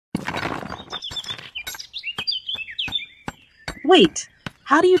Wait,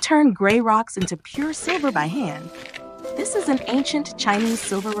 how do you turn gray rocks into pure silver by hand? This is an ancient Chinese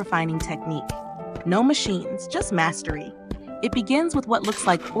silver refining technique. No machines, just mastery. It begins with what looks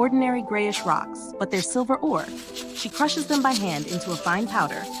like ordinary grayish rocks, but they're silver ore. She crushes them by hand into a fine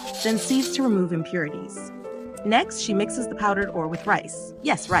powder, then sieves to remove impurities. Next, she mixes the powdered ore with rice.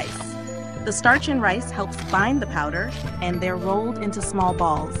 Yes, rice. The starch in rice helps bind the powder, and they're rolled into small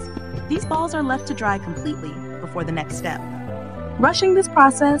balls. These balls are left to dry completely before the next step. Rushing this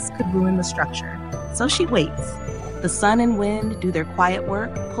process could ruin the structure, so she waits. The sun and wind do their quiet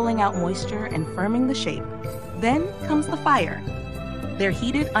work, pulling out moisture and firming the shape. Then comes the fire. They're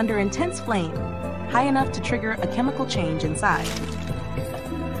heated under intense flame, high enough to trigger a chemical change inside.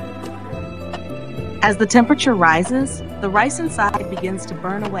 As the temperature rises, the rice inside begins to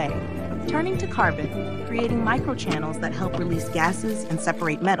burn away, turning to carbon, creating microchannels that help release gases and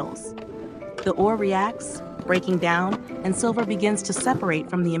separate metals. The ore reacts, breaking down, and silver begins to separate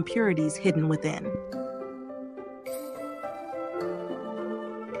from the impurities hidden within.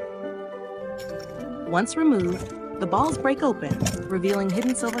 Once removed, the balls break open, revealing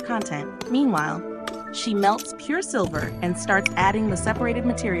hidden silver content. Meanwhile, she melts pure silver and starts adding the separated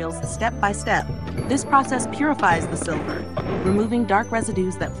materials step by step. This process purifies the silver, removing dark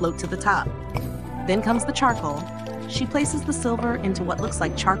residues that float to the top. Then comes the charcoal. She places the silver into what looks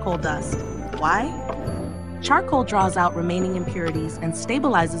like charcoal dust. Why? Charcoal draws out remaining impurities and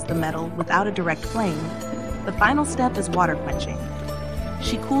stabilizes the metal without a direct flame. The final step is water quenching.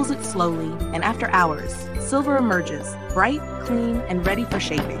 She cools it slowly, and after hours, silver emerges, bright, clean, and ready for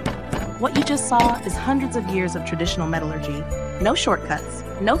shaping. What you just saw is hundreds of years of traditional metallurgy. No shortcuts,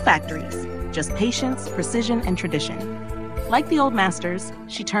 no factories, just patience, precision, and tradition. Like the old masters,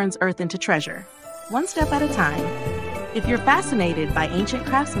 she turns earth into treasure, one step at a time. If you're fascinated by ancient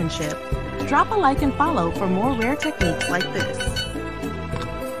craftsmanship, drop a like and follow for more rare techniques like this.